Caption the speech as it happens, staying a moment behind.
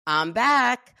I'm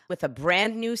back with a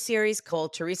brand new series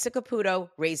called Teresa Caputo,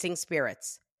 Raising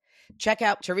Spirits. Check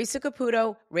out Teresa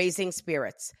Caputo, Raising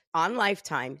Spirits on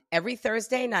Lifetime every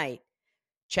Thursday night.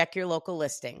 Check your local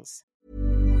listings.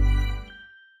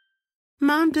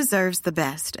 Mom deserves the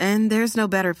best, and there's no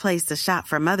better place to shop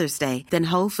for Mother's Day than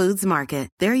Whole Foods Market.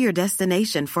 They're your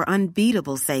destination for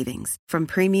unbeatable savings, from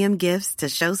premium gifts to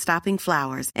show-stopping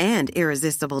flowers and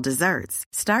irresistible desserts.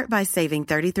 Start by saving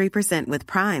 33% with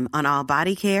Prime on all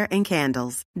body care and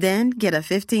candles. Then get a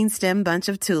 15-stem bunch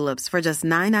of tulips for just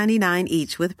 $9.99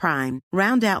 each with Prime.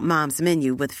 Round out Mom's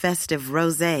menu with festive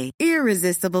rosé,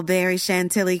 irresistible berry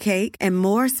chantilly cake, and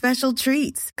more special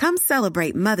treats. Come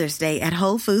celebrate Mother's Day at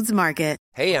Whole Foods Market.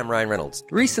 Hey, I'm Ryan Reynolds.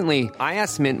 Recently, I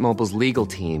asked Mint Mobile's legal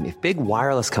team if big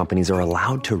wireless companies are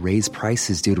allowed to raise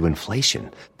prices due to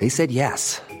inflation. They said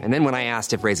yes. And then when I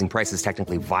asked if raising prices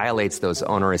technically violates those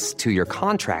onerous two-year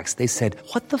contracts, they said,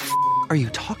 "What the f*** are you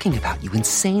talking about, you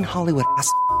insane Hollywood ass?"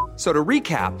 So to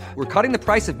recap, we're cutting the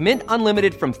price of Mint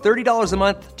Unlimited from $30 a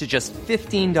month to just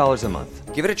 $15 a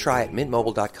month. Give it a try at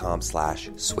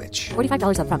mintmobile.com/switch.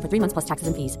 $45 up front for 3 months plus taxes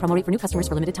and fees. Promo rate for new customers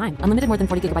for limited time. Unlimited more than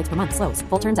 40 gigabytes per month. Slows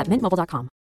full terms at mintmobile.com.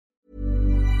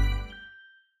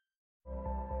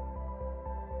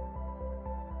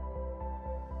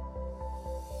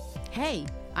 Hey,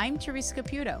 I'm Teresa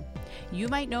Caputo. You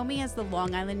might know me as the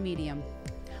Long Island Medium.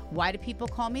 Why do people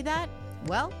call me that?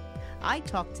 Well, I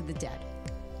talk to the dead.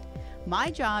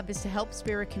 My job is to help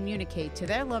spirit communicate to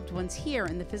their loved ones here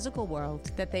in the physical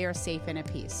world that they are safe and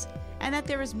at peace, and that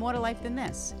there is more to life than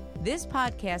this. This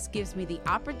podcast gives me the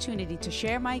opportunity to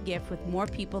share my gift with more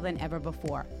people than ever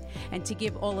before, and to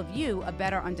give all of you a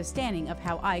better understanding of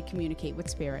how I communicate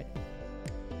with spirit.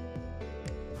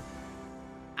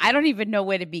 I don't even know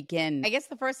where to begin. I guess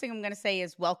the first thing I'm going to say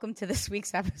is welcome to this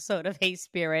week's episode of Hey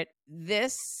Spirit.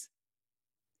 This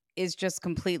is just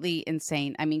completely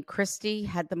insane. I mean, Christy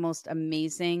had the most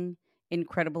amazing,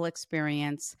 incredible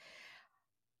experience.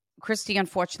 Christy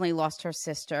unfortunately lost her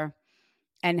sister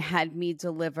and had me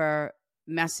deliver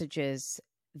messages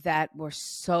that were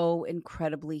so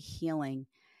incredibly healing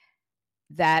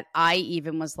that I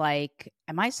even was like,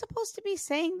 am I supposed to be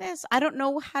saying this? I don't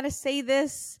know how to say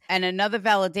this. And another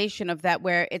validation of that,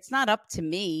 where it's not up to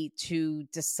me to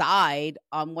decide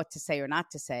on what to say or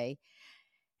not to say.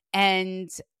 And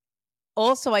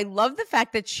also, I love the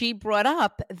fact that she brought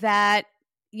up that,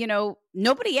 you know,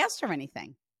 nobody asked her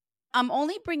anything. I'm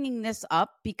only bringing this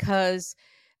up because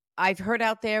I've heard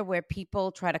out there where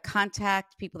people try to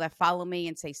contact people that follow me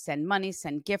and say, send money,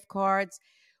 send gift cards.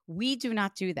 We do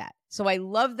not do that. So I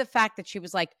love the fact that she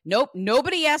was like, nope,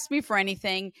 nobody asked me for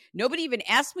anything. Nobody even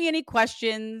asked me any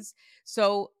questions.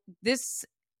 So this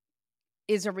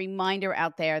is a reminder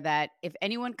out there that if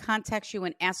anyone contacts you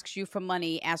and asks you for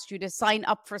money, asks you to sign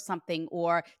up for something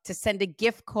or to send a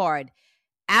gift card,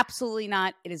 absolutely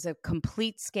not. It is a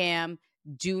complete scam.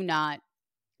 Do not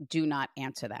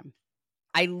answer them.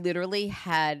 I literally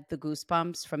had the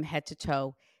goosebumps from head to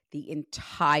toe the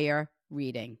entire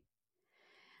reading.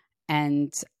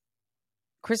 And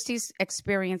Christy's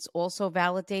experience also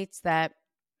validates that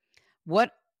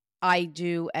what I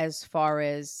do as far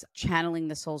as channeling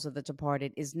the souls of the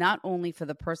departed is not only for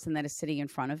the person that is sitting in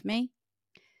front of me,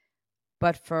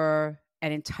 but for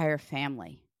an entire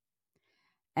family.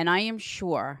 And I am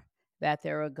sure that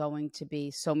there are going to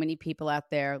be so many people out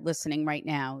there listening right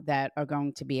now that are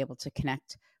going to be able to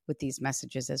connect with these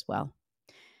messages as well.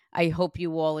 I hope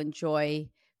you all enjoy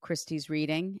Christy's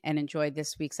reading and enjoy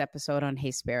this week's episode on Hey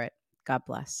Spirit. God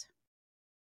bless.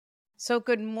 So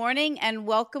good morning and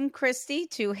welcome, Christy,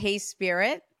 to Hey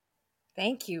Spirit.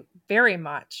 Thank you very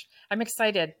much. I'm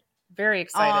excited. Very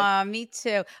excited. Me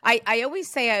too. I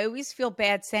always feel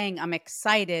bad saying I'm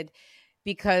excited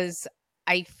because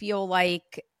I feel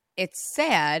like it's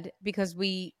sad because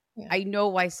I know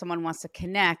why someone wants to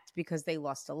connect because they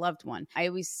lost a loved one. I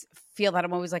always feel that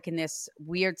I'm always like in this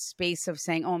weird space of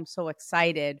saying, oh, I'm so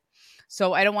excited.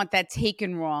 So I don't want that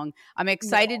taken wrong. I'm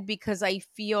excited because I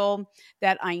feel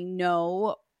that I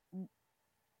know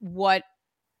what,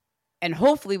 and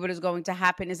hopefully what is going to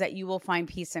happen is that you will find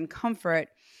peace and comfort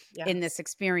in this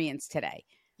experience today.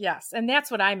 Yes. And that's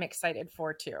what I'm excited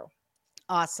for too.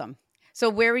 Awesome. So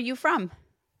where are you from?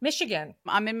 Michigan.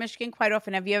 I'm in Michigan quite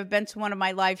often. Have you ever been to one of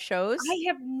my live shows? I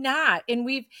have not. And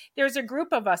there's a group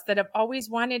of us that have always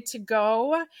wanted to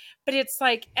go, but it's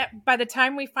like by the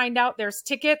time we find out there's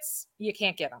tickets, you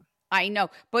can't get them. I know,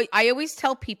 but I always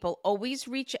tell people, always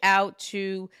reach out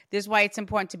to, this is why it's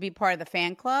important to be part of the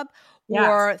fan club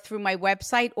or through my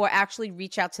website, or actually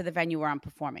reach out to the venue where I'm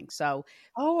performing. So,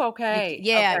 Okay.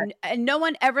 yeah. Okay. And no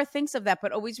one ever thinks of that,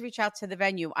 but always reach out to the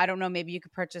venue. I don't know, maybe you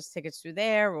could purchase tickets through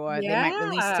there, or they might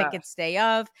release Yeah. tickets day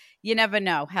of. You never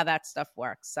know how that stuff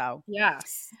works. So,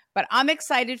 Yes. but I'm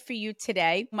excited for you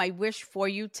today. My wish for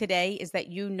you today is that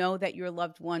you know that your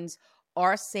loved ones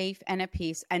are safe and at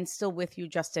peace and still with you,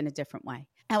 just in a different way.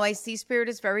 How I see spirit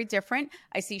is very different.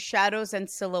 I see shadows and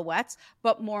silhouettes,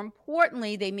 but more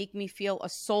importantly, they make me feel a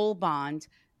soul bond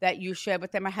that you share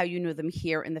with them, or how you know them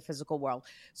here in the physical world.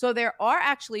 So there are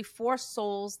actually 4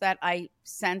 souls that I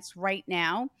sense right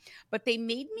now, but they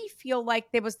made me feel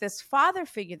like there was this father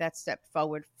figure that stepped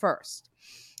forward first.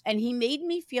 And he made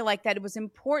me feel like that it was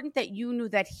important that you knew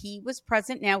that he was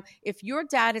present. Now, if your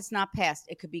dad is not passed,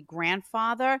 it could be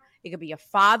grandfather, it could be a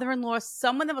father-in-law,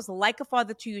 someone that was like a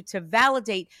father to you, to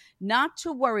validate, not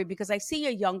to worry, because I see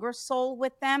a younger soul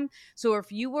with them. So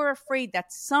if you were afraid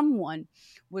that someone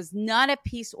was not at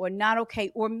peace or not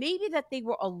okay, or maybe that they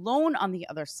were alone on the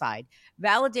other side,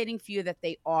 validating for you that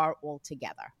they are all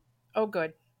together. Oh,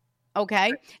 good.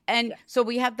 Okay. And so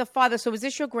we have the father. So is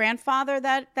this your grandfather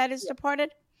that is departed?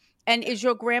 And is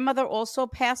your grandmother also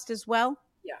passed as well?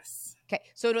 Yes. Okay.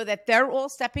 So know that they're all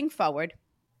stepping forward.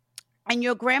 And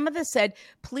your grandmother said,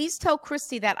 please tell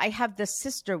Christy that I have the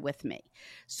sister with me.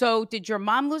 So did your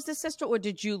mom lose the sister, or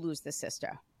did you lose the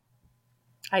sister?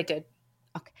 I did.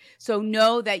 Okay. So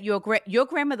know that your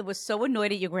grandmother was so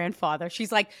annoyed at your grandfather.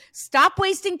 She's like, stop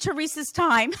wasting Teresa's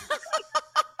time.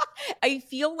 I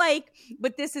feel like,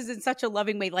 but this is in such a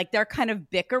loving way, like they're kind of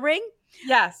bickering.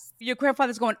 Yes. Your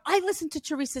grandfather's going, I listened to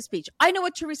Teresa's speech. I know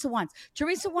what Teresa wants.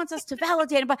 Teresa wants us to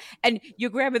validate him. And your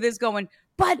grandmother's going,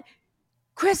 but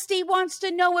Christy wants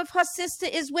to know if her sister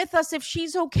is with us, if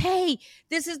she's okay.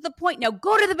 This is the point. Now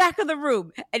go to the back of the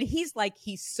room. And he's like,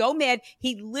 he's so mad.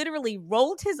 He literally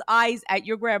rolled his eyes at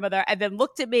your grandmother and then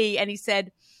looked at me and he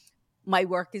said, my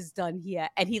work is done here.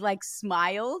 And he like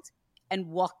smiled and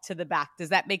walked to the back. Does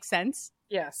that make sense?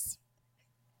 Yes.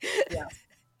 Yeah.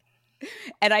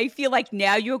 And I feel like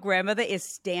now your grandmother is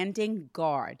standing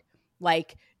guard.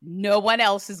 Like no one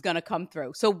else is going to come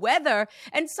through. So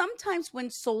and sometimes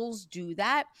when souls do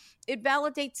that, it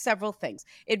validates several things.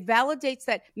 It validates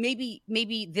that maybe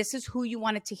this is who you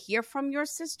wanted to hear from your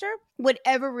sister.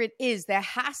 Whatever it is, there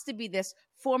has to be this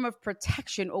form of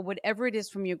protection or whatever it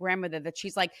is from your grandmother that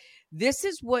she's like, this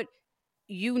is what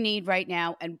you need right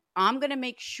now. And I'm going to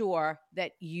make sure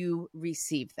that you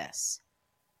receive this.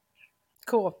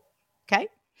 Cool. Okay.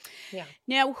 Yeah.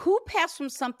 Now, who passed from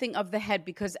something of the head?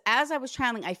 Because as I was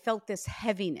channeling, I felt this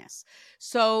heaviness.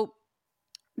 So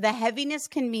the heaviness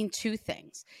can mean 2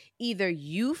 things. Either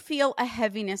you feel a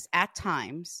heaviness at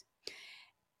times,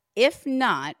 if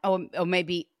not, or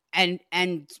maybe, and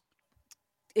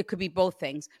it could be both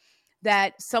things,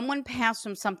 that someone passed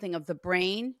from something of the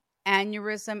brain,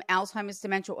 aneurysm, Alzheimer's,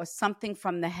 dementia, or something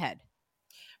from the head.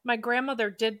 My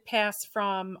grandmother did pass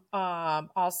from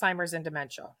Alzheimer's and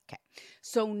dementia. Okay.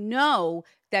 So know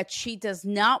that she does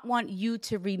not want you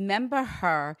to remember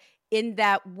her in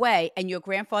that way. And your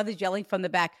grandfather's yelling from the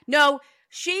back, no,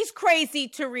 she's crazy,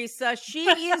 Teresa. She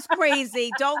is crazy.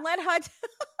 Don't let her.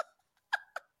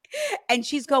 And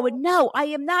she's going, no, I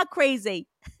am not crazy.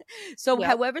 So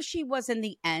however she was in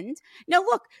the end. Now,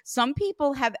 look, some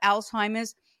people have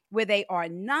Alzheimer's where they are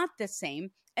not the same,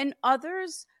 and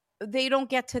others, they don't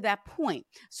get to that point.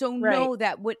 So know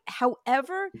that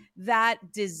however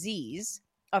that disease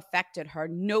affected her,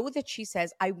 know that she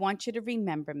says, I want you to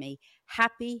remember me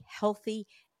happy, healthy,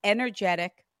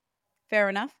 energetic. Fair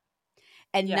enough?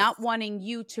 And not wanting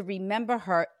you to remember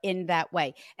her in that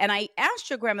way. And I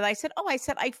asked your grandmother, I said,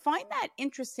 I find that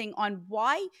interesting on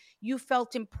why you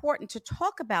felt important to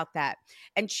talk about that.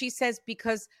 And she says,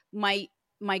 because my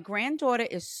granddaughter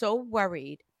is so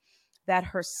worried that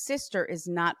her sister is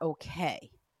not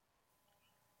okay.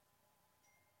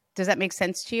 Does that make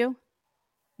sense to you?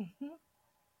 Mm-hmm.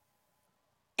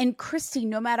 And Christy,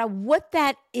 no matter what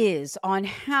that is on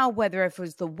how, whether if it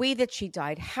was the way that she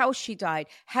died, how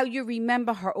you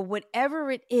remember her, or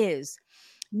whatever it is,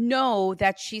 know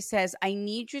that she says, I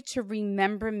need you to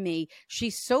remember me.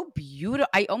 She's so beautiful.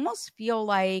 I almost feel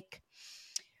like,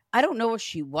 I don't know if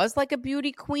she was like a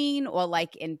beauty queen or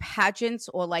like in pageants,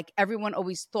 or like everyone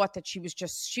always thought that she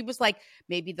was like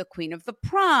maybe the queen of the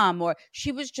prom, or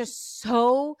she was just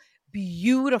so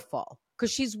beautiful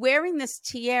because she's wearing this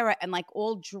tiara and like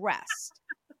all dressed.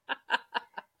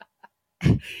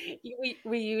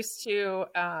 We used to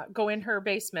go in her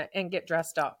basement and get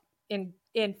dressed up in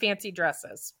fancy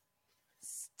dresses.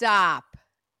 Stop.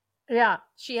 Yeah,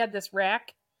 she had this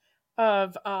rack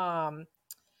of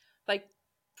like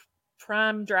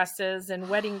prom dresses and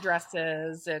wedding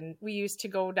dresses, and we used to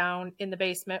go down in the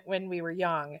basement when we were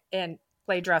young and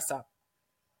play dress up.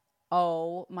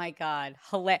 Oh my God.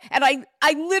 And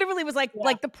I literally was Yeah.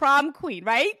 like the prom queen,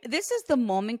 right? This is the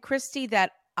moment, Christy,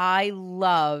 that I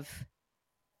love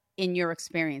in your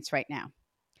experience right now,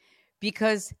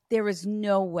 because there is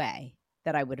no way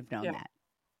that I would have known Yeah. that.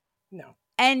 No.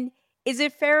 And is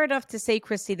it fair enough to say,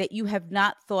 Christy, that you have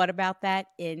not thought about that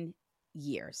in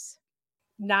years?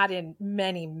 Not in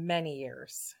many, many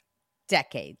years.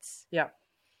 Decades. Yeah.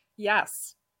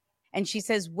 Yes. And she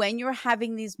says, when you're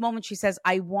having these moments, she says,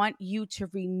 I want you to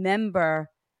remember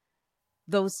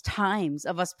those times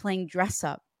of us playing dress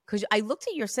up. Because I looked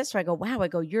at your sister, I go, wow, I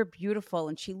go, you're beautiful.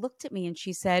 And she looked at me and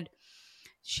she says,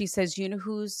 you know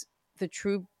who's the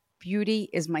true beauty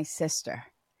is my sister.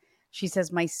 She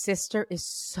says, my sister is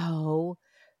so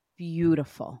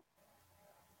beautiful.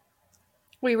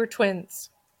 We were twins.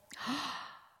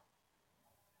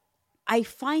 I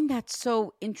find that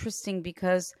so interesting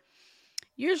because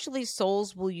usually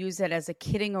souls will use it as a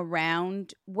kidding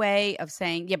around way of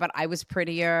saying, yeah, but I was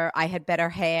prettier. I had better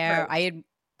hair. Right. I had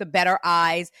the better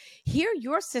eyes. Here,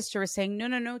 your sister is saying,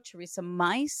 no, Teresa,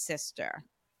 my sister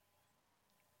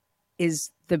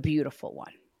is the beautiful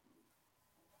one.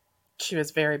 She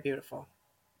was very beautiful.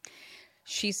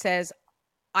 She says,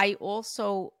 I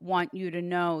also want you to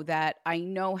know that I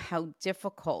know how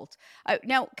difficult.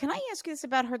 Now, can I ask you this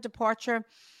about her departure?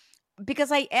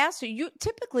 Because I asked her, you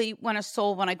typically when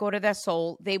I go to their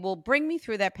soul, they will bring me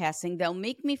through their passing. They'll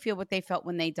make me feel what they felt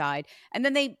when they died. And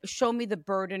then they show me the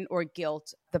burden or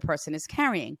guilt the person is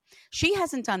carrying. She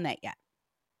hasn't done that yet.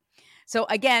 So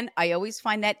again, I always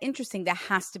find that interesting. There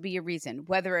has to be a reason,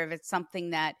 whether if it's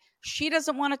something that she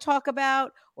doesn't want to talk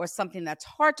about or something that's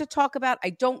hard to talk about.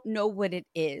 I don't know what it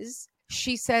is.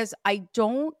 She says, I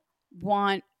don't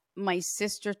want my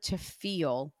sister to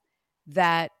feel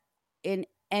that in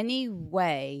any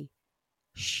way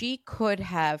she could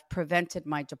have prevented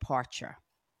my departure.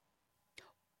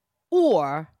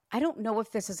 Or I don't know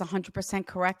if this is 100%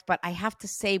 correct, but I have to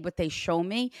say what they show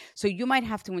me. So you might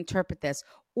have to interpret this,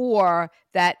 or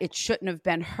that it shouldn't have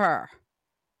been her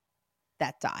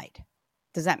that died.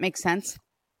 Does that make sense?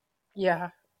 Yeah.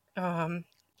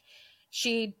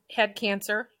 She had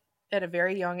cancer at a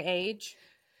very young age.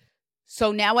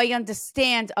 So now I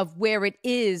understand of where it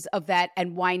is of that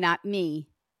and why not me.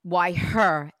 Why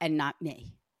her and not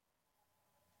me?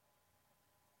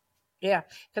 Yeah,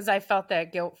 because I felt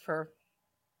that guilt for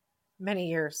many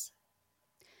years.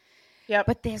 Yep.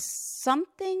 But there's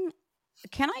something.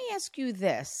 Can I ask you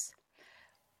this?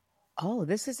 Oh,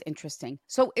 this is interesting.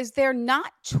 So is there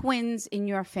not twins in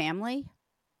your family?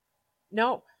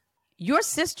 No. Your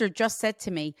sister just said to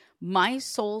me, my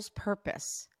soul's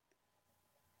purpose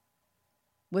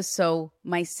was so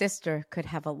my sister could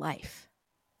have a life.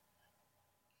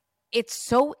 It's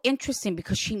so interesting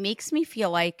because she makes me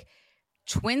feel like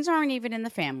twins aren't even in the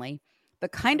family. The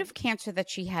kind of cancer that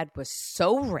she had was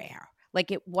so rare.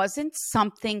 Like it wasn't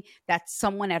something that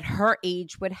someone at her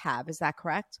age would have. Is that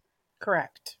correct?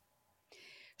 Correct.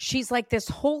 She's like, this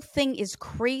whole thing is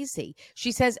crazy.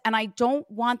 She says, and I don't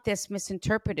want this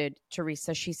misinterpreted,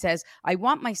 Teresa. She says, I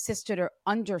want my sister to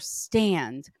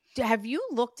understand. Have you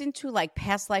looked into like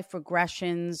past life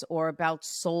regressions or about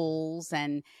souls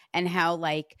and how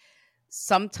like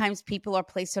sometimes people are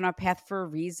placed on our path for a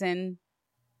reason?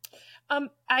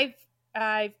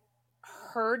 I've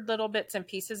heard little bits and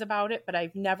pieces about it, but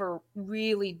I've never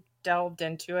really delved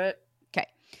into it. Okay.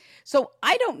 So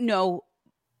I don't know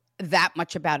that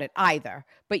much about it either,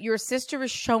 but your sister is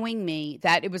showing me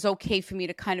that it was okay for me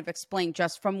to kind of explain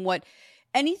just from what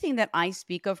anything that I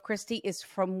speak of, Christy, is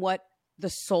from what the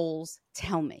souls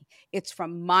tell me. It's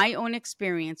from my own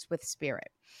experience with spirit.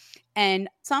 And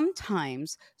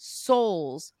sometimes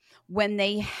souls, when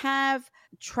they have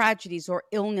tragedies or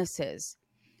illnesses,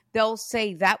 they'll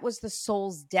say that was the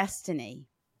soul's destiny,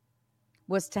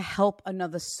 was to help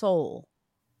another soul.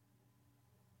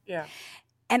 Yeah.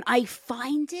 And I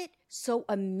find it so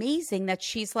amazing that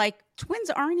she's like, twins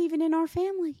aren't even in our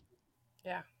family.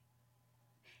 Yeah.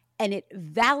 And it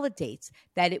validates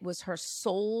that it was her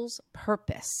soul's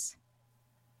purpose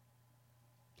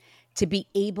to be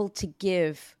able to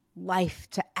give life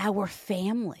to our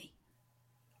family.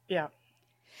 Yeah.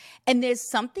 And there's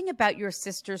something about your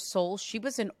sister's soul. She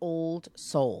was an old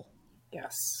soul.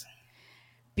 Yes.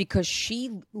 Because she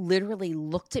literally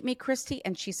looked at me, Christy,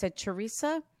 and she said,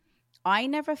 Teresa, I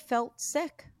never felt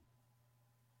sick.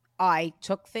 I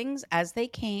took things as they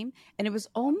came. And it was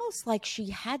almost like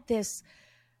she had this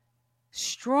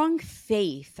strong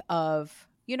faith of,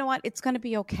 you know what? It's going to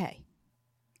be okay.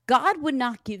 God would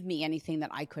not give me anything that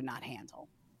I could not handle.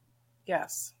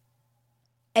 Yes.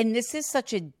 And this is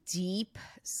such a deep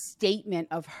statement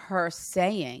of her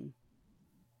saying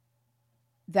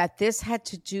that this had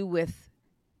to do with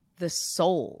the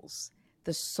souls,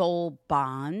 the soul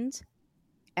bond,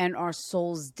 and our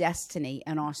soul's destiny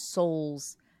and our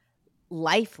soul's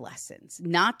life lessons,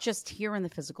 not just here in the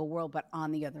physical world, but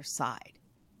on the other side.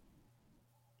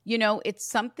 You know, it's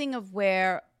something of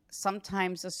where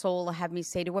sometimes a soul will have me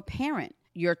say to a parent,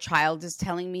 your child is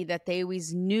telling me that they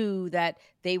always knew that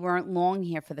they weren't long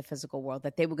here for the physical world,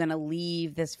 that they were going to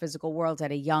leave this physical world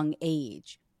at a young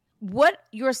age. What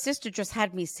your sister just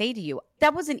had me say to you,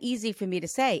 that wasn't easy for me to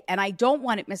say. And I don't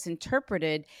want it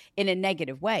misinterpreted in a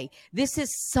negative way. This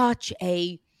is such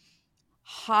a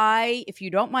high, if you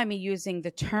don't mind me using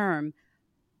the term,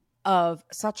 of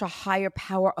such a higher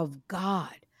power of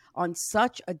God on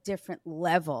such a different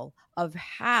level of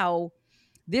how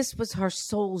this was her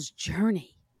soul's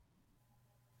journey.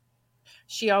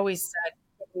 She always said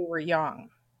when we were young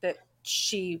that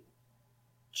she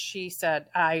said,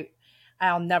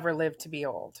 I'll never live to be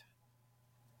old.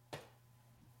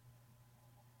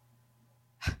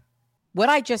 What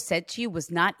I just said to you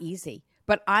was not easy,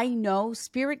 but I know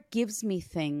Spirit gives me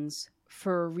things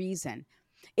for a reason.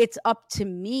 It's up to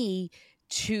me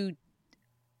to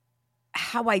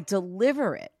how I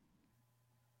deliver it.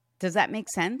 Does that make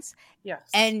sense? Yes.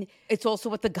 And it's also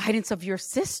with the guidance of your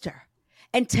sister.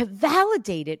 And to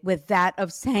validate it with that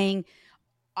of saying,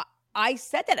 I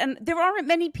said that. And there aren't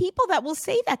many people that will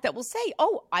say that will say,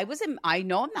 oh, I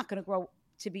know I'm not going to grow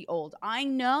to be old. I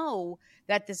know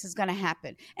that this is going to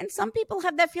happen. And some people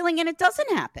have that feeling and it doesn't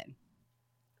happen.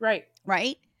 Right.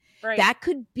 Right? Right. That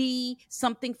could be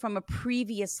something from a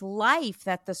previous life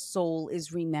that the soul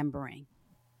is remembering.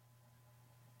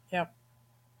 Yeah.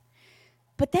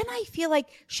 But then I feel like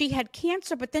she had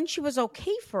cancer, but then she was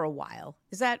okay for a while.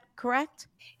 Is that correct?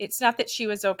 It's not that she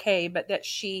was okay, but that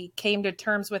she came to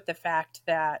terms with the fact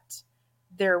that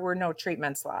there were no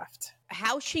treatments left.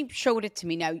 How she showed it to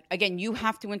me. Now, again, you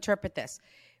have to interpret this.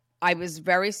 I was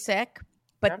very sick,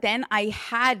 but then I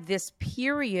had this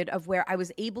period of where I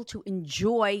was able to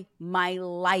enjoy my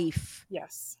life.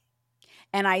 Yes.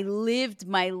 And I lived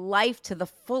my life to the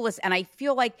fullest. And I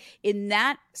feel like in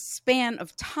that span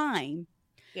of time,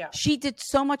 she did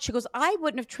so much. She goes, I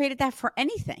wouldn't have traded that for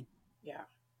anything. Yeah.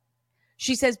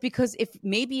 She says, because if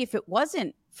it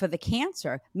wasn't for the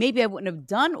cancer, maybe I wouldn't have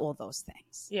done all those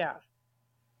things. Yeah.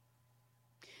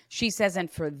 She says,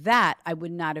 and for that, I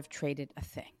would not have traded a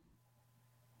thing.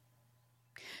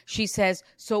 She says,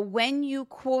 so when you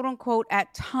quote unquote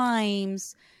at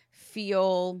times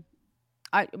feel,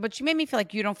 but she made me feel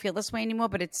like you don't feel this way anymore,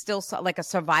 but it's still like a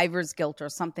survivor's guilt or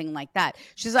something like that.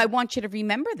 She says, I want you to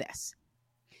remember this.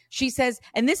 She says,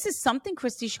 and this is something,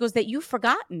 Christy, she goes, that you've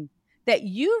forgotten, that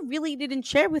you really didn't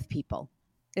share with people.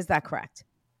 Is that correct?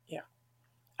 Yeah.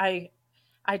 I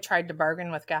tried to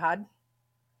bargain with God.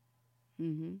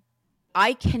 Mm-hmm.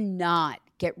 I cannot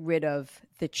get rid of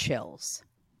the chills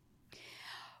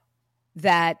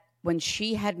that when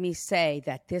she had me say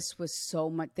that this was so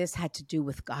much, this had to do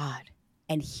with God.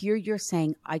 And here you're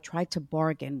saying, I tried to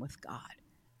bargain with God.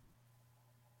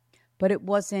 But it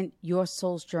wasn't your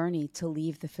soul's journey to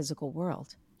leave the physical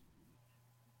world.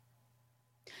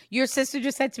 Your sister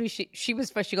just said to me, she was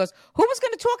first. She goes, who was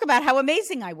going to talk about how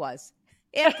amazing I was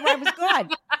after I was gone?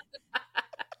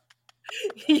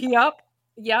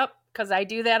 Yep. Because I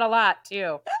do that a lot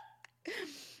too.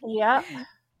 Yep.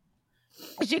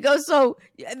 She goes, so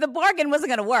the bargain wasn't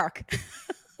going to work.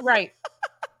 Right.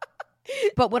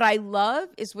 But what I love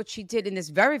is what she did in this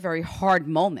very, very hard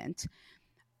moment.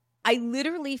 I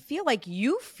literally feel like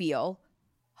you feel,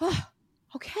 oh,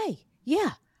 okay,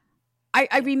 yeah.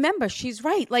 I remember she's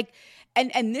right. Like,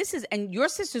 and this is, and your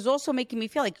sister's also making me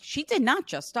feel like she did not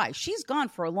just die. She's gone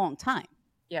for a long time.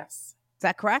 Yes. Is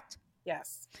that correct?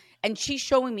 Yes. And she's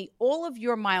showing me all of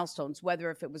your milestones,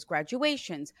 whether if it was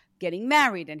graduations, getting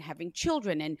married and having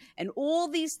children and all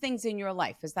these things in your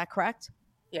life. Is that correct?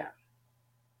 Yeah.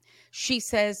 She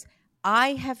says,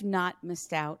 I have not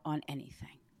missed out on anything.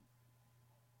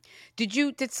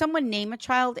 Did someone name a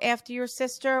child after your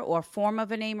sister, or form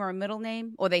of a name or a middle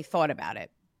name, or they thought about it?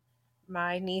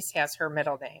 My niece has her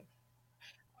middle name,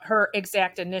 her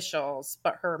exact initials,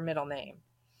 but her middle name.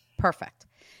 Perfect.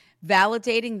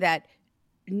 Validating that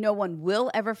no one will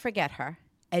ever forget her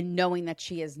and knowing that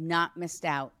she has not missed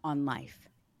out on life.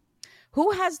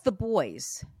 Who has the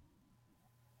boys?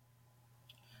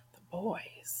 The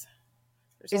boys.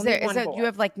 Is there, do you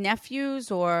have like nephews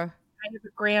or? I have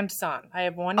a grandson. I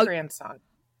have one grandson.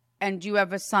 And do you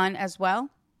have a son as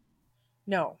well?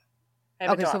 No, I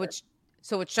have a Okay, daughter.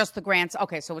 so it's just the grandson.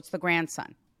 Okay, so it's the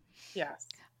grandson. Yes.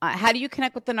 How do you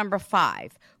connect with the number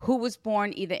 5? Who was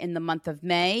born either in the month of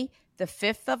May, the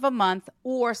 5th of a month,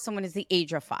 or someone is the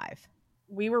age of 5?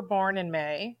 We were born in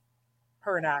May,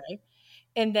 her and I.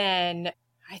 And then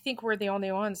I think we're the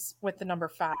only ones with the number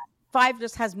 5. 5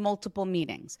 just has multiple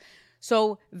meanings.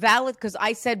 So valid, because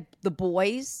I said the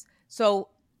boys. So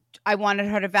I wanted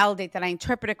her to validate that I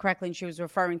interpreted correctly and she was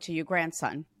referring to your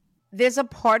grandson. There's a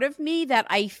part of me that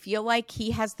I feel like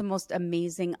he has the most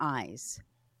amazing eyes.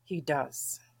 He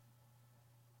does.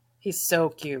 He's so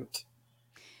cute.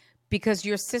 Because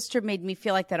your sister made me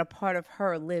feel like that a part of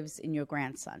her lives in your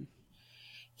grandson.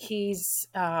 He's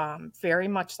very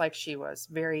much like she was,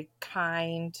 very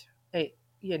kind,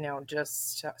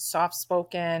 just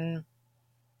soft-spoken,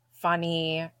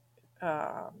 funny,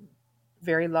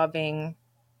 very loving.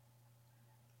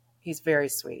 He's very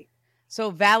sweet. So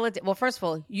well, first of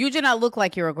all, you do not look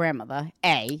like you're a grandmother,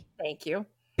 A. Thank you.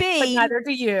 B. But neither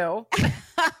do you.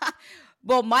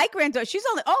 Well, my granddaughter, she's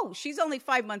only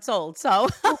 5 months old. So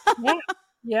Yeah.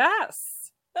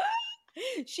 Yes.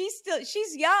 she's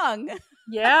young.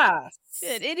 Yes.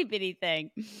 An itty bitty thing.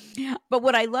 But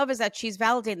what I love is that she's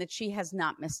validating that she has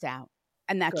not missed out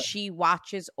and that Good. she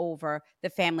watches over the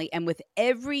family. And with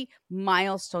every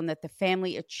milestone that the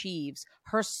family achieves,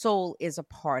 her soul is a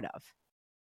part of.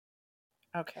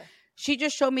 Okay. She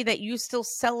just showed me that you still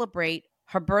celebrate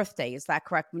her birthday. Is that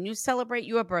correct? When you celebrate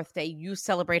your birthday, you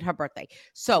celebrate her birthday.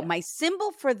 So my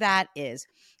symbol for that is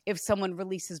if someone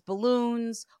releases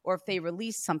balloons or if they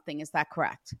release something. Is that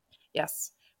correct?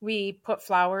 Yes. We put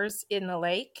flowers in the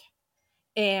lake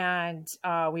and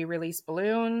we release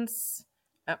balloons.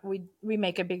 We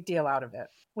make a big deal out of it.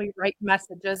 We write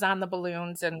messages on the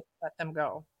balloons and let them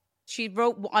go. She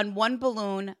wrote on one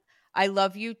balloon, "I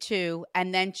love you too."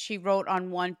 And then she wrote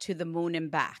on one, "To the moon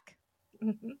and back."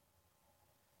 Mm-hmm.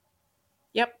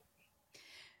 Yep.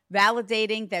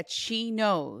 Validating that she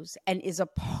knows and is a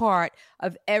part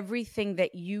of everything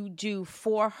that you do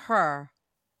for her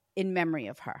in memory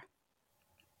of her.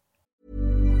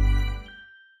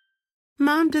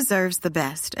 Mom deserves the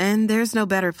best, and there's no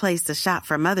better place to shop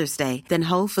for Mother's Day than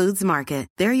Whole Foods Market.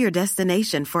 They're your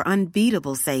destination for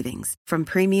unbeatable savings, from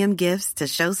premium gifts to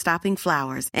show-stopping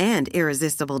flowers and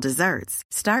irresistible desserts.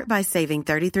 Start by saving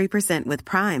 33% with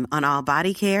Prime on all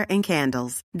body care and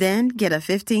candles. Then get a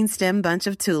 15-stem bunch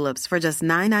of tulips for just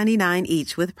 $9.99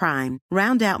 each with Prime.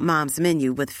 Round out Mom's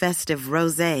menu with festive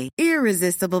rosé,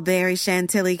 irresistible berry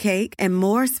chantilly cake, and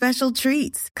more special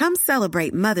treats. Come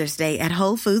celebrate Mother's Day at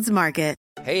Whole Foods Market.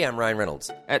 Hey, I'm Ryan Reynolds.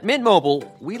 At Mint Mobile,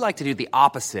 we like to do the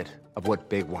opposite of what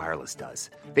Big Wireless does.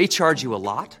 They charge you a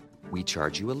lot, we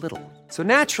charge you a little. So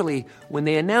naturally, when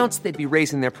they announced they'd be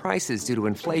raising their prices due to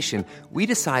inflation, we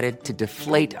decided to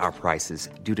deflate our prices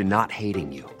due to not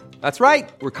hating you. That's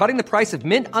right. We're cutting the price of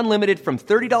Mint Unlimited from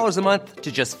 $30 a month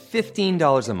to just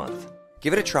 $15 a month.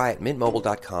 Give it a try at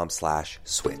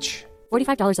mintmobile.com/switch.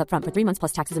 $45 up front for 3 months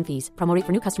plus taxes and fees. Promo rate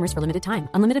for new customers for limited time.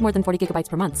 Unlimited more than 40 gigabytes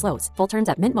per month. Slows full terms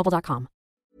at mintmobile.com.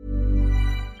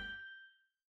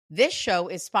 This show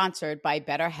is sponsored by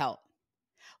BetterHelp.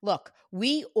 Look,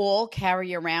 we all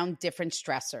carry around different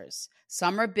stressors.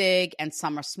 Some are big and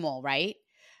some are small, right?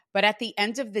 But at the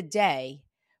end of the day,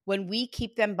 when we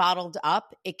keep them bottled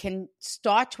up, it can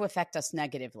start to affect us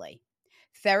negatively.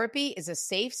 Therapy is a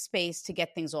safe space to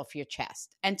get things off your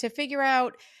chest and to figure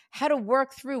out how to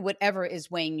work through whatever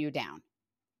is weighing you down.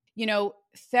 You know,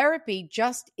 therapy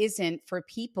just isn't for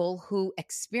people who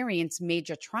experience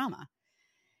major trauma.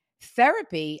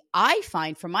 Therapy, I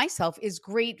find for myself, is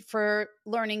great for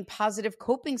learning positive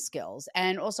coping skills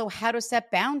and also how to set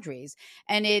boundaries.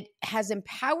 And it has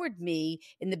empowered me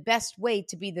in the best way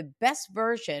to be the best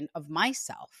version of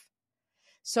myself.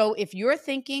 So if you're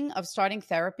thinking of starting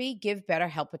therapy, give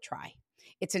BetterHelp a try.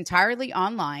 It's entirely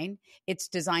online. It's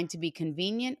designed to be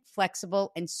convenient,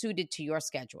 flexible, and suited to your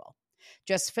schedule.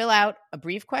 Just fill out a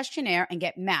brief questionnaire and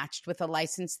get matched with a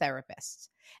licensed therapist.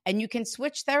 And you can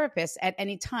switch therapists at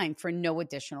any time for no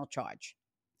additional charge.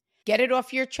 Get it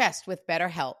off your chest with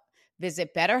BetterHelp.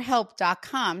 Visit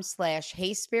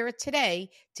BetterHelp.com/HeySpirit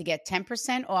today to get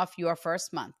 10% off your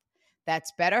first month.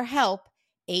 That's BetterHelp,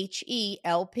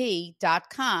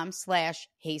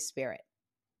 HELP.com/HeySpirit.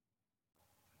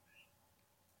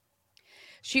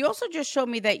 She also just showed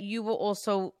me that you were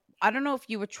also, I don't know if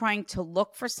you were trying to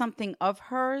look for something of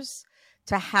hers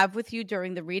to have with you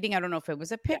during the reading. I don't know if it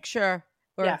was a picture.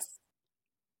 Or, yes.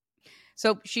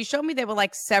 So she showed me there were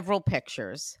like several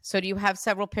pictures. So do you have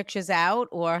several pictures out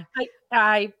or?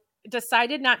 I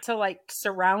decided not to like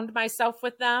surround myself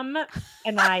with them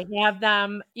and I have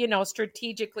them,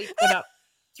 strategically put up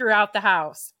throughout the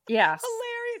house. Yes.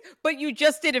 Hilarious. But you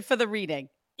just did it for the reading.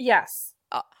 Yes.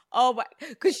 Oh, my,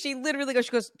 because she literally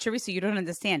goes, Teresa, you don't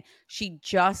understand. She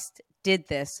just did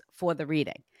this for the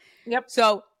reading. Yep.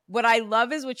 So what I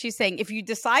love is what she's saying. If you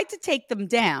decide to take them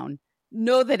down,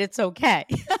 know that it's okay.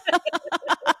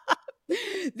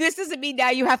 This doesn't mean now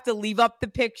you have to leave up the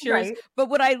pictures. Right. But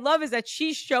what I love is that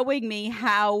she's showing me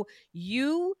how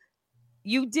you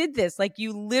did this. Like,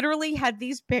 you literally had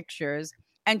these pictures,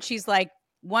 and she's like,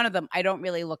 one of them, I don't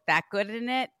really look that good in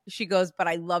it. She goes, but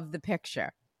I love the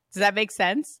picture. Does that make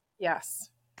sense? Yes.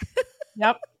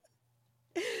 Yep.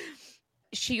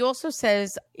 She also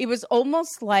says it was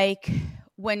almost like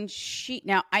when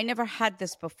now I never had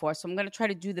this before, so I'm going to try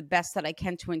to do the best that I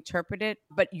can to interpret it,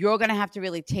 but you're going to have to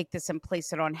really take this and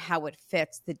place it on how it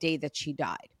fits the day that she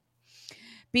died.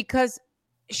 Because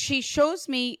she shows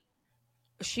me,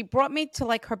 she brought me to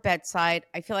like her bedside.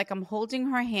 I feel like I'm holding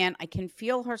her hand. I can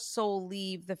feel her soul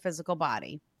leave the physical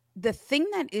body. The thing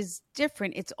that is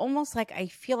different, it's almost like I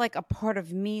feel like a part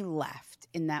of me left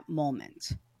in that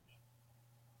moment.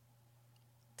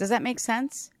 Does that make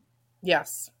sense?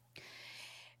 Yes.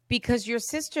 Because your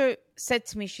sister said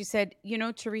to me, she said, you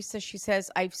know, Teresa, she says,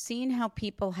 I've seen how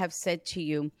people have said to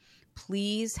you,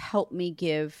 please help me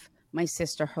give my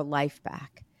sister her life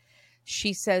back.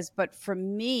 She says, but for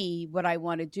me, what I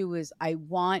want to do is I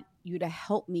want you to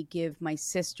help me give my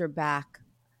sister back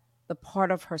the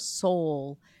part of her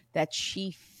soul that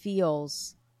she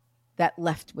feels that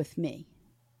left with me.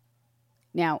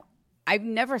 Now, I've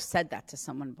never said that to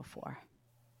someone before.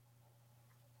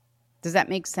 Does that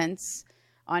make sense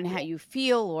on how you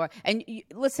feel?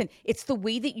 Listen, it's the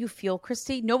way that you feel,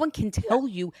 Christy. No one can tell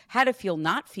you how to feel,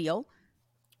 not feel.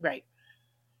 Right.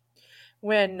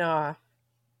 When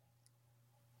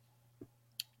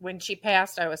she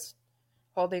passed, I was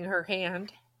holding her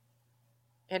hand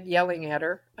and yelling at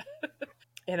her.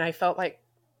 And I felt like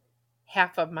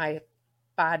half of my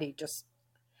body just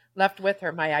left with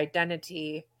her, my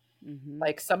identity,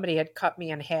 like somebody had cut me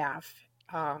in half.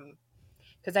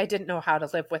 Because I didn't know how to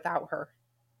live without her.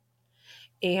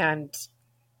 And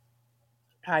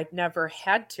I'd never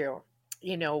had to.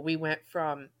 You know, we went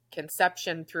from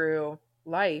conception through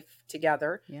life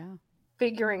together. Yeah.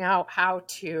 Figuring out how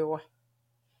to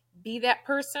be that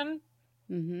person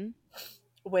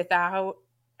without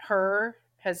her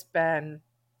has been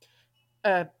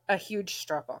a huge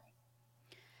struggle.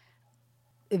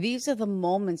 These are the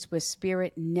moments where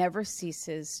spirit never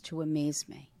ceases to amaze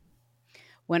me.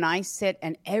 When I sit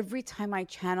and every time I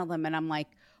channel them and I'm like,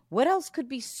 what else could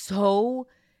be so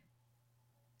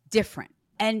different?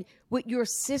 And what your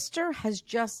sister has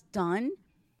just done,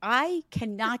 I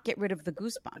cannot get rid of the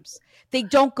goosebumps. They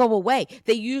don't go away.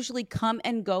 They usually come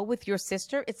and go with your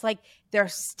sister. It's like they're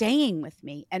staying with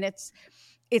me. And it's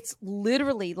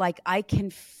literally like I can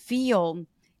feel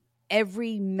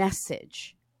every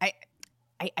message.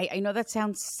 I know that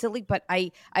sounds silly, but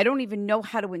I don't even know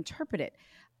how to interpret it.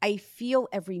 I feel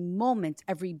every moment,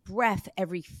 every breath,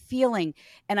 every feeling.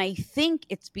 And I think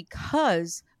it's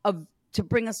because of, to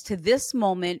bring us to this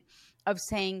moment of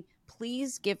saying,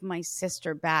 please give my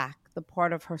sister back the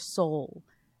part of her soul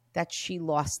that she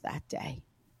lost that day.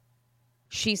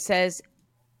 She says,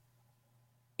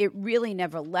 it really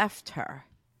never left her.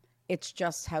 It's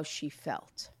just how she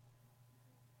felt.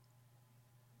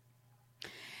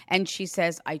 And she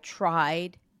says, I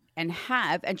tried and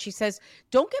have. And she says,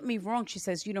 don't get me wrong. She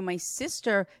says, you know, my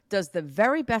sister does the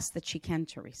very best that she can,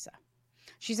 Teresa.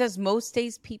 She says, most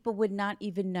days people would not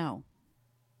even know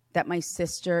that my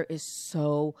sister is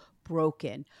so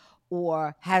broken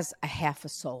or has a half a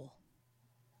soul.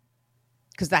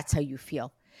 Because that's how you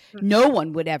feel. No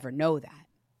one would ever know that.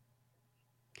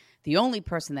 The only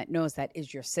person that knows that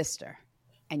is your sister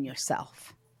and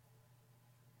yourself.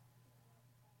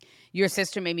 Your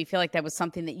sister made me feel like that was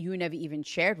something that you never even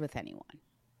shared with anyone.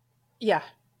 Yeah.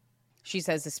 She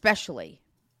says, especially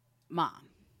Mom.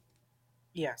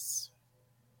 Yes.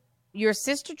 Your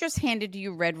sister just handed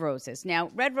you red roses.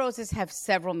 Now, red roses have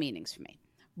several meanings for me.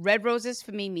 Red roses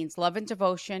for me means love and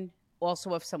devotion,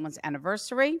 also of someone's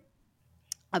anniversary,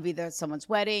 of either someone's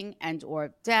wedding and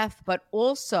or death, but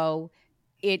also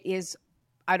it is,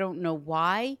 I don't know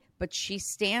why, but she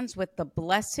stands with the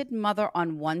Blessed Mother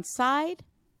on one side,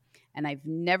 and I've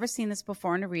never seen this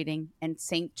before in a reading, and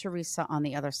Saint Teresa on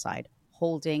the other side,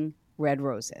 holding red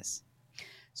roses.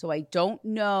 So I don't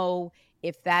know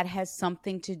if that has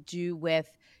something to do with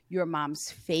your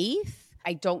mom's faith.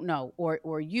 I don't know,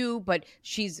 or you, but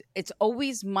it's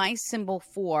always my symbol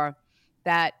for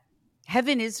that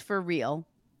heaven is for real,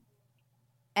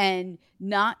 and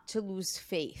not to lose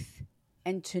faith,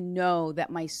 and to know that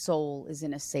my soul is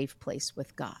in a safe place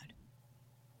with God.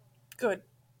 Good.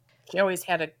 She always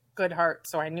had a good heart.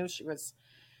 So I knew she was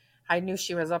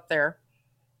up there.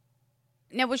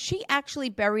 Now, was she actually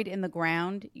buried in the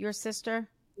ground, your sister?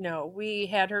 No, we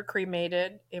had her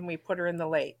cremated and we put her in the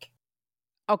lake.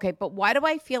 Okay, but why do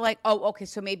I feel like, oh, okay,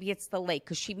 so maybe it's the lake?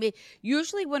 Because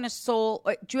usually when a soul,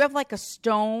 do you have like a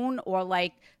stone or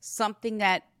like something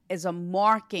that is a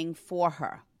marking for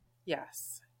her?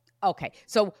 Yes. Okay,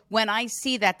 so when I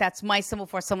see that, that's my symbol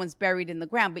for someone's buried in the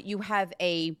ground, but you have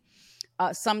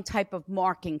some type of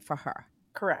marking for her.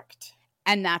 Correct.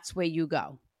 And that's where you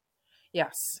go.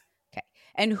 Yes. Okay,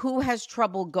 and who has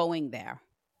trouble going there?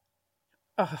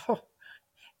 Oh,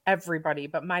 everybody,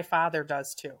 but my father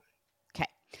does too. Okay,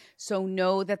 so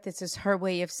know that this is her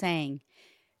way of saying,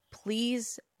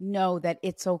 please know that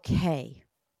it's okay.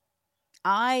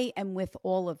 I am with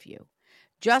all of you.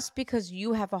 Just because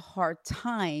you have a hard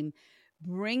time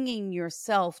bringing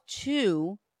yourself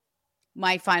to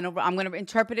I'm going to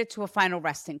interpret it to a final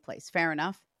resting place. Fair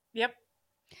enough? Yep.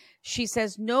 She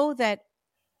says, know that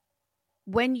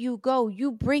when you go,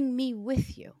 you bring me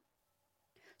with you.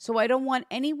 So I don't want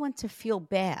anyone to feel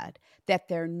bad that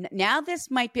now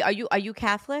this might be, are you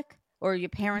Catholic or are your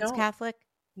parents Catholic?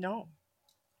 No.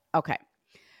 Okay.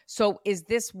 So is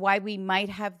this why we might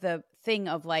have the thing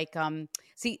of like,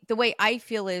 see, the way I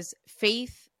feel is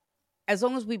faith, as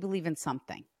long as we believe in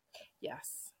something.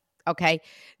 Yes. Okay.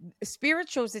 Spirit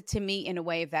shows it to me in a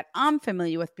way that I'm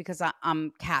familiar with because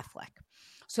I'm Catholic.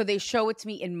 So they show it to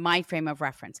me in my frame of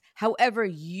reference. However,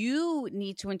 you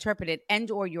need to interpret it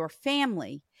and or your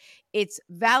family. It's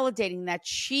validating that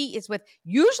she is with,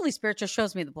 usually Spirit just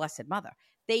shows me the Blessed Mother.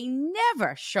 They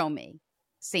never show me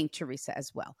Saint Teresa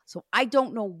as well. So I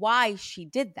don't know why she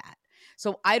did that.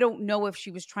 So I don't know if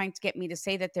she was trying to get me to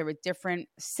say that there are different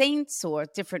saints or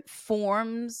different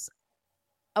forms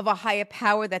of a higher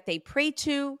power that they pray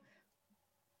to.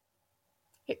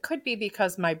 It could be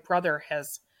because my brother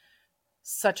has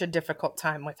such a difficult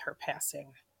time with her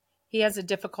passing. He has a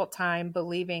difficult time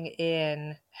believing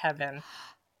in heaven.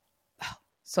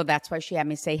 So that's why she had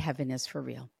me say heaven is for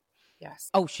real. Yes.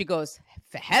 Oh, she goes,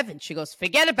 for heaven. She goes,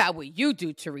 forget about what you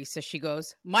do, Teresa. She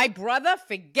goes, my brother,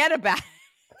 forget about it.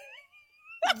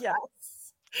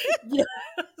 Yes. Yes.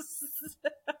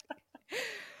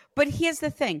 But here's the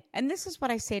thing, and this is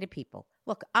what I say to people.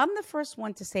 Look, I'm the first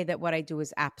one to say that what I do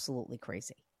is absolutely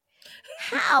crazy.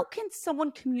 How can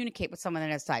someone communicate with someone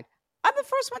that has died? I'm the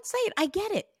first one to say it. I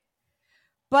get it.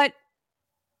 But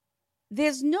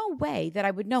there's no way that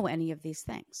I would know any of these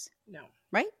things. No.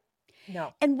 Right?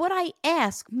 No. And what I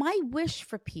ask, my wish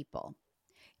for people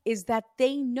is that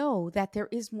they know that there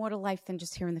is more to life than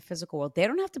just here in the physical world. They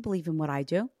don't have to believe in what I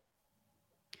do.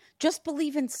 Just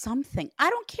believe in something. I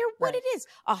don't care what it is.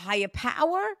 A higher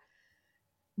power,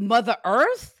 Mother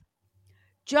Earth.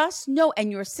 Just know.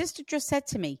 And your sister just said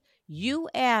to me, you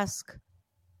ask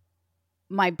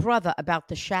my brother about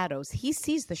the shadows. He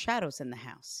sees the shadows in the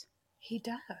house. He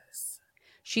does.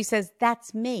 She says,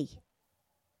 that's me.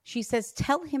 She says,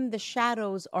 tell him the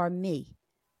shadows are me.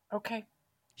 Okay.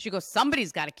 She goes,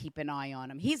 somebody's got to keep an eye on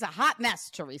him. He's a hot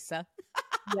mess, Teresa.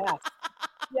 Yes.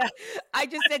 Yeah. I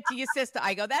just said to your sister,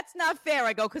 I go, that's not fair.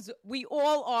 I go, because we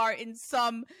all are in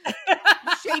some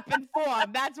shape and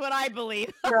form. That's what I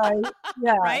believe. Right.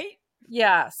 Yeah. Right?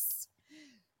 Yes.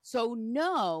 So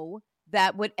know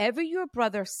that whatever your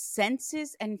brother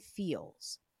senses and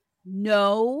feels,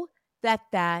 know that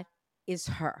that is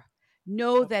her.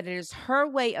 Know that it is her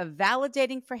way of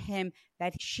validating for him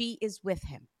that she is with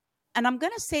him. And I'm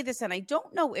going to say this, and I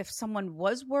don't know if someone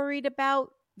was worried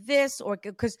about this or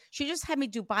because she just had me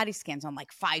do body scans on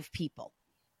like 5 people.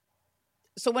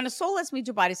 So when a soul lets me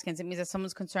do body scans, it means that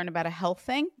someone's concerned about a health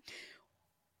thing.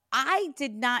 I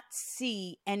did not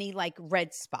see any like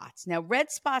red spots. Now,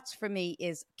 red spots for me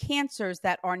is cancers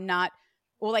that are not,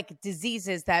 or like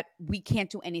diseases that we can't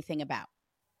do anything about.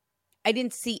 I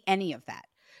didn't see any of that.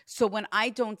 So when I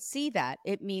don't see that,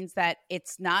 it means that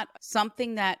it's not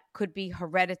something that could be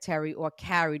hereditary or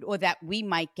carried or that we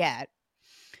might get.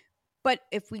 But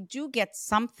if we do get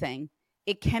something,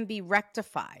 it can be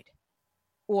rectified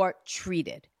or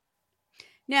treated.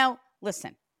 Now,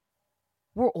 listen,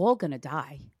 we're all going to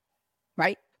die,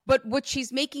 right? But what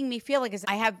she's making me feel like is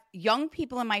I have young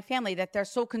people in my family that they're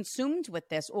so consumed with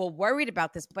this or worried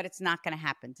about this, but it's not going to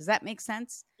happen. Does that make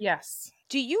sense? Yes.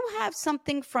 Do you have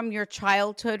something from your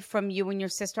childhood, from you and your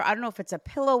sister? I don't know if it's a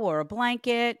pillow or a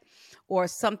blanket or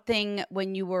something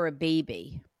when you were a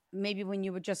baby. Maybe when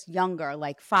you were just younger,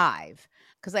 like 5.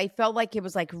 Because I felt like it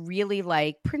was like really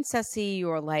like princessy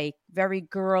or like very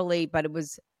girly, but it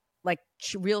was like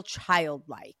real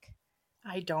childlike.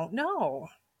 I don't know.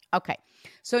 Okay.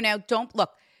 So now don't look.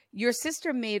 Your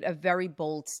sister made a very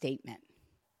bold statement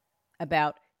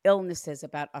about illnesses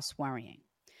about us worrying.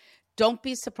 Don't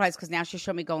be surprised, because now she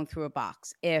showed me going through a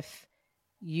box. If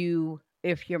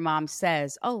your mom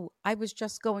says, oh, I was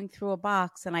just going through a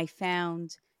box and I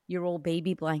found your old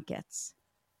baby blankets.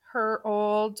 Her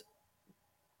old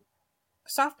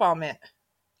softball mitt.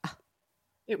 Oh.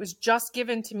 It was just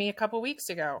given to me a couple weeks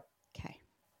ago. Okay.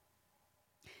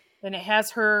 And it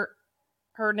has her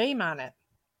name on it.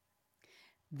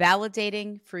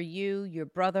 Validating for you, your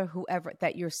brother, whoever,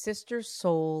 that your sister's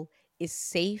soul is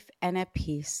safe and at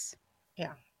peace.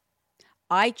 Yeah.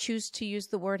 I choose to use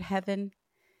the word heaven.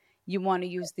 You want to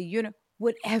use the universe,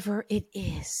 whatever it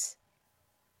is.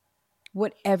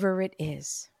 Whatever it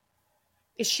is.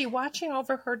 Is she watching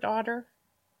over her daughter?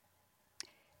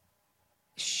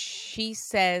 She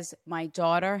says, my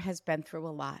daughter has been through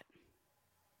a lot.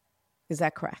 Is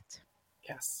that correct?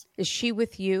 Yes. Is she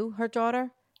with you, her daughter?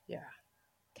 Yeah.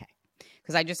 Okay.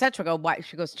 Because I just said to her, why?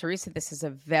 She goes, Teresa, this is a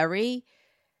very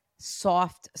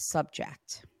soft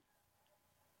subject.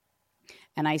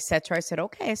 And I said to her, I said,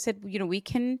 okay. I said, we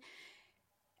can.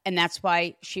 And that's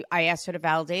why I asked her to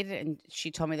validate it. And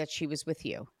she told me that she was with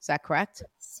you. Is that correct?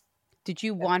 Yes. Did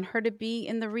you want her to be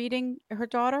in the reading, her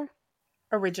daughter?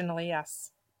 Originally,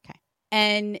 yes. Okay.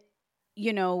 And,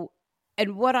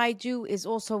 and what I do is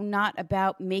also not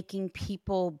about making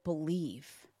people believe.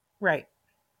 Right.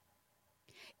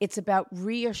 It's about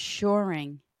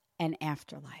reassuring an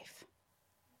afterlife.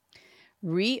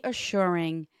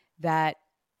 Reassuring that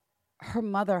her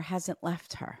mother hasn't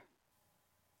left her.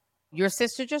 Your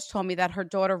sister just told me that her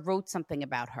daughter wrote something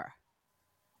about her.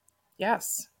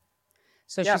 Yes.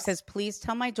 So Yes. She says, please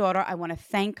tell my daughter I want to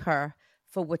thank her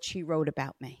for what she wrote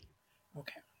about me.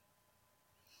 Okay.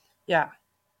 Yeah.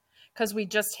 Because we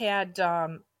just had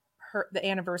the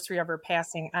anniversary of her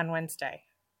passing on Wednesday.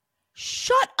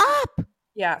 Shut up!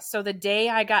 Yeah. So the day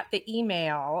I got the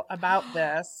email about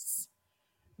this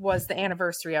was the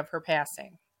anniversary of her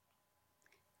passing.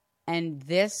 And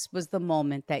this was the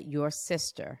moment that your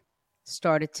sister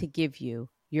started to give you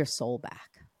your soul back.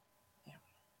 Yeah.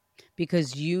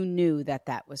 Because you knew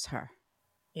that was her.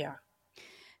 Yeah.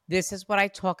 This is what I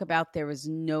talk about. There is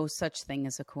no such thing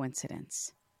as a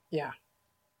coincidence. Yeah.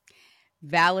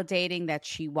 Validating that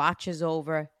she watches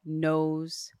over,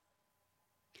 knows.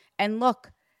 And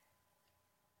look,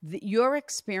 your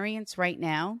experience right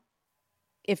now,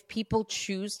 if people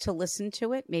choose to listen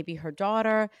to it, maybe her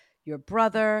daughter, your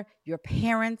brother, your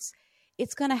parents,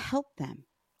 it's going to help them.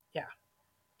 Yeah.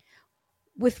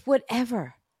 With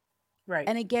whatever. Right.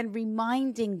 And again,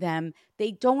 reminding them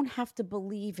they don't have to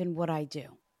believe in what I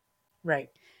do. Right.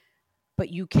 But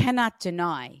you cannot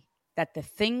deny that the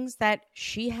things that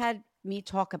she had me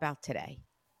talk about today,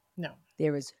 No.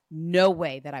 there is no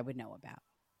way that I would know about.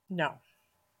 No.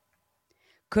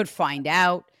 Could find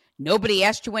out. Nobody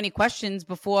asked you any questions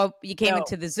before you came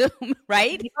into the Zoom,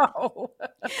 right? No.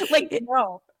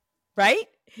 No. Right?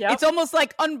 Yep. It's almost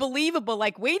like unbelievable.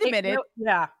 Like, wait a minute.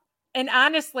 Yeah. And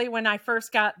honestly, when I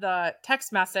first got the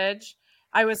text message,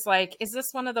 I was like, is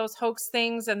this one of those hoax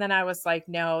things? And then I was like,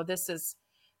 no, this is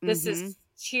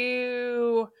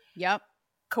too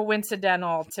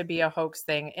coincidental to be a hoax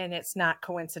thing. And it's not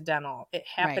coincidental. It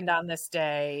happened on this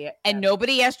day. And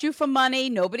nobody asked you for money.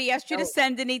 Nobody asked you to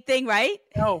send anything, right?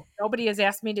 No, nobody has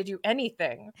asked me to do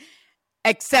anything.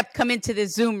 Except come into the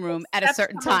Zoom room at a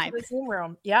certain time. The Zoom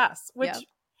room, yes.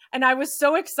 And I was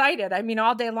so excited. I mean,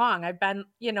 all day long, I've been,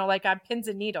 like on pins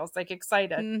and needles, like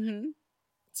excited. Mm-hmm.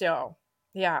 So,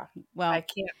 yeah. Well, I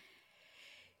can't.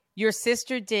 Your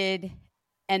sister did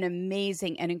an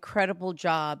amazing and incredible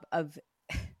job of,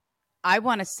 I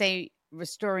want to say,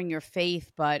 restoring your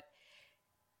faith, but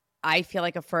I feel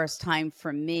like a first time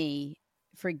for me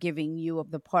for giving you of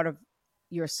the part of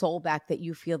your soul back that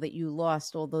you feel that you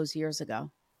lost all those years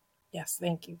ago. Yes,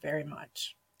 thank you very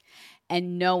much.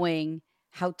 And knowing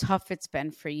how tough it's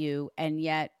been for you, and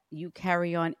yet you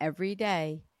carry on every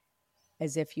day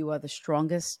as if you are the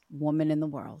strongest woman in the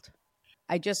world.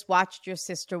 I just watched your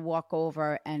sister walk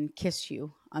over and kiss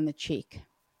you on the cheek.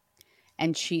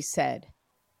 And she said,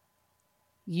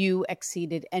 you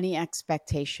exceeded any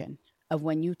expectation of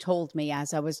when you told me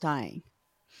as I was dying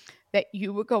that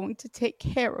you were going to take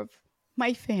care of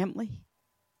my family.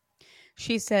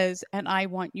 She says, and I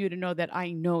want you to know that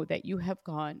I know that you have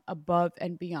gone above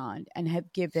and beyond and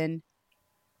have given,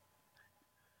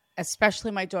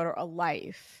 especially my daughter, a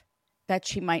life that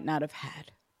she might not have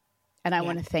had. And I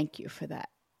want to thank you for that.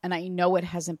 And I know it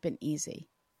hasn't been easy.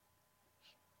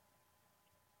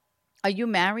 Are you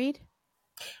married?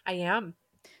 I am.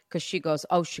 Because she goes,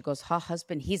 her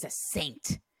husband, he's a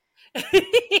saint.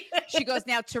 She goes,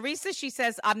 now, Teresa, she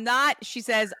says, I'm not,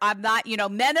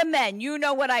 men are men. You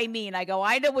know what I mean. I go,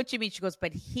 I know what you mean. She goes,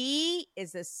 but he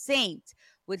is a saint.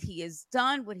 What he has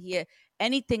done,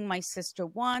 anything my sister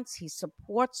wants, he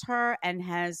supports her and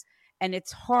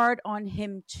it's hard on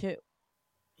him too.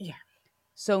 Yeah.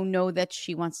 So know that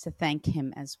she wants to thank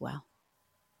him as well.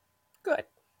 Good.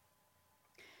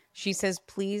 She says,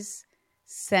 please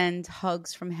send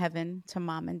hugs from heaven to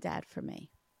mom and dad for me.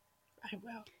 I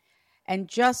will. And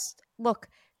just look,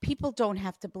 people don't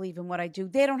have to believe in what I do.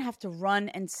 They don't have to run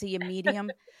and see a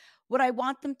medium. What I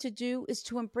want them to do is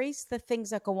to embrace the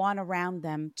things that go on around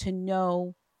them, to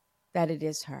know that it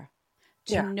is her,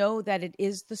 to know that it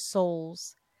is the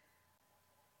souls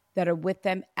that are with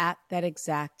them at that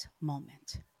exact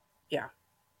moment. Yeah.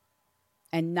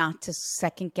 And not to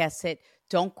second guess it.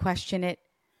 Don't question it.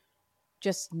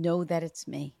 Just know that it's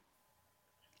me.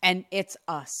 And it's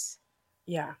us.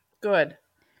 Yeah. Good.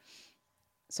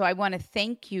 So I want to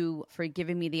thank you for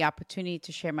giving me the opportunity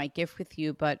to share my gift with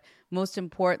you, but most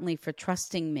importantly for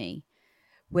trusting me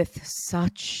with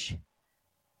such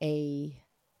a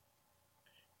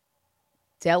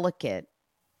delicate,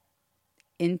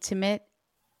 intimate,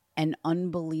 and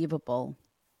unbelievable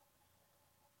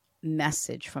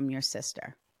message from your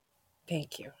sister.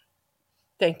 Thank you.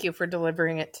 Thank you for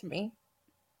delivering it to me.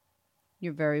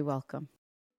 You're very welcome.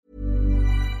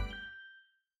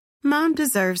 Mom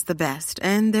deserves the best,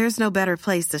 and there's no better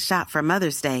place to shop for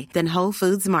Mother's Day than Whole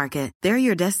Foods Market. They're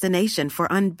your destination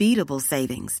for unbeatable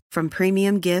savings, from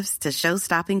premium gifts to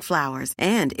show-stopping flowers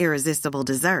and irresistible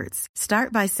desserts.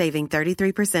 Start by saving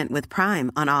 33% with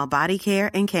Prime on all body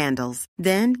care and candles.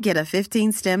 Then get a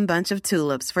 15-stem bunch of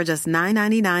tulips for just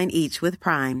 $9.99 each with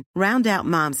Prime. Round out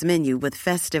Mom's menu with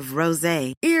festive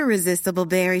rosé, irresistible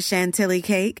berry chantilly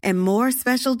cake, and more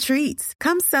special treats.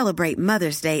 Come celebrate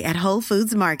Mother's Day at Whole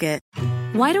Foods Market.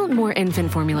 Why don't more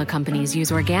infant formula companies use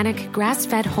organic,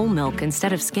 grass-fed whole milk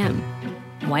instead of skim?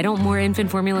 Why don't more infant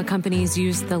formula companies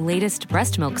use the latest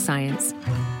breast milk science?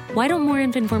 Why don't more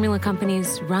infant formula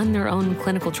companies run their own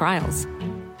clinical trials?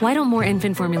 Why don't more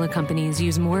infant formula companies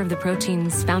use more of the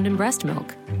proteins found in breast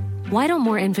milk? Why don't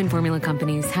more infant formula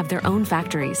companies have their own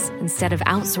factories instead of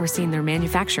outsourcing their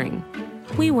manufacturing?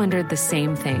 We wondered the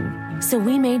same thing. So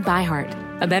we made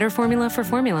ByHeart, a better formula for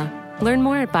formula. Learn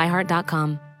more at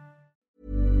byheart.com.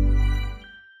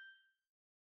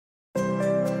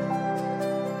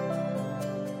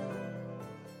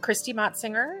 Christy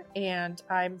Motzinger, and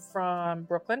I'm from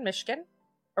Brooklyn, Michigan,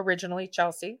 originally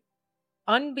Chelsea.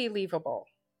 Unbelievable.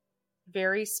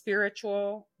 Very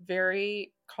spiritual,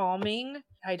 very calming.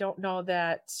 I don't know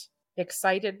that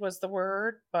excited was the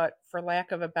word, but for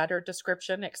lack of a better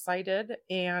description, excited,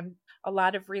 and a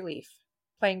lot of relief.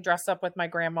 Playing dress up with my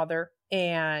grandmother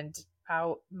and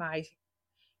out my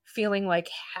feeling like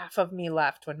half of me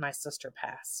left when my sister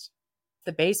passed.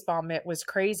 The baseball mitt was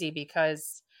crazy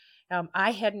because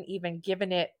I hadn't even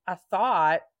given it a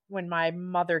thought when my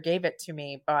mother gave it to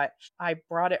me, but I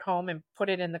brought it home and put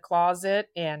it in the closet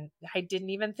and I didn't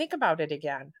even think about it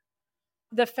again.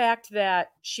 The fact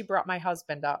that she brought my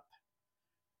husband up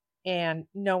and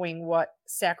knowing what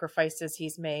sacrifices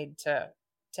he's made to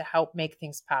help make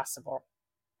things possible.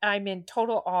 I'm in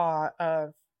total awe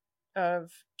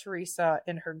of Teresa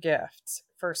and her gifts,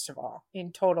 first of all,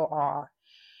 in total awe,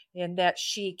 in that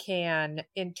she can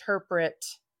interpret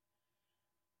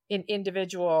an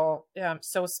individual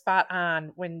so spot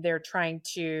on when they're trying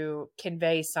to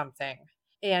convey something.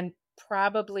 And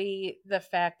probably the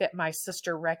fact that my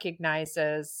sister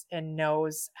recognizes and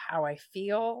knows how I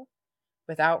feel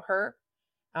without her,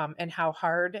 and how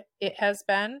hard it has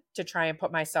been to try and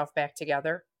put myself back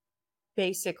together.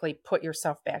 Basically, put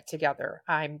yourself back together.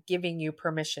 I'm giving you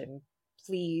permission.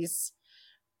 Please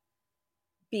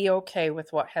be okay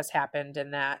with what has happened,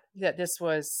 and that this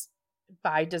was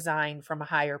by design from a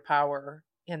higher power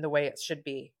in the way it should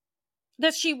be.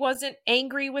 That she wasn't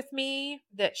angry with me,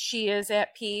 that she is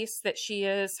at peace, that she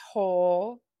is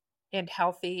whole and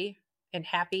healthy and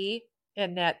happy,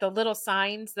 and that the little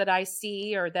signs that I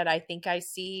see or that I think I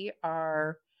see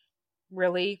are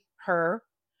really her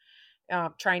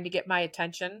trying to get my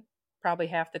attention, probably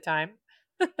half the time.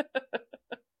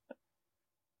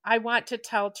 I want to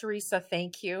tell Teresa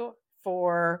thank you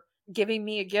for giving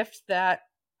me a gift that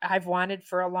I've wanted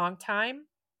for a long time,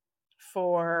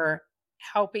 for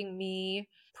helping me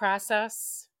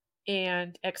process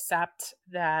and accept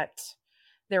that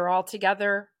they're all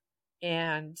together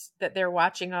and that they're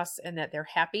watching us and that they're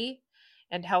happy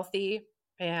and healthy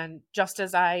and just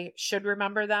as I should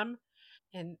remember them.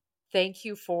 And thank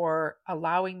you for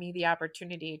allowing me the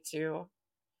opportunity to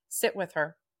sit with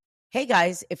her Hey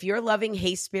guys, if you're loving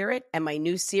Hey Spirit and my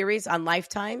new series on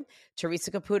Lifetime,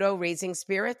 Teresa Caputo Raising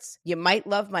Spirits, you might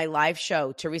love my live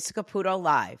show, Teresa Caputo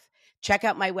Live. Check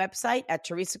out my website at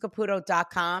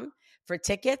teresacaputo.com for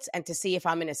tickets and to see if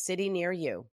I'm in a city near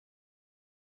you.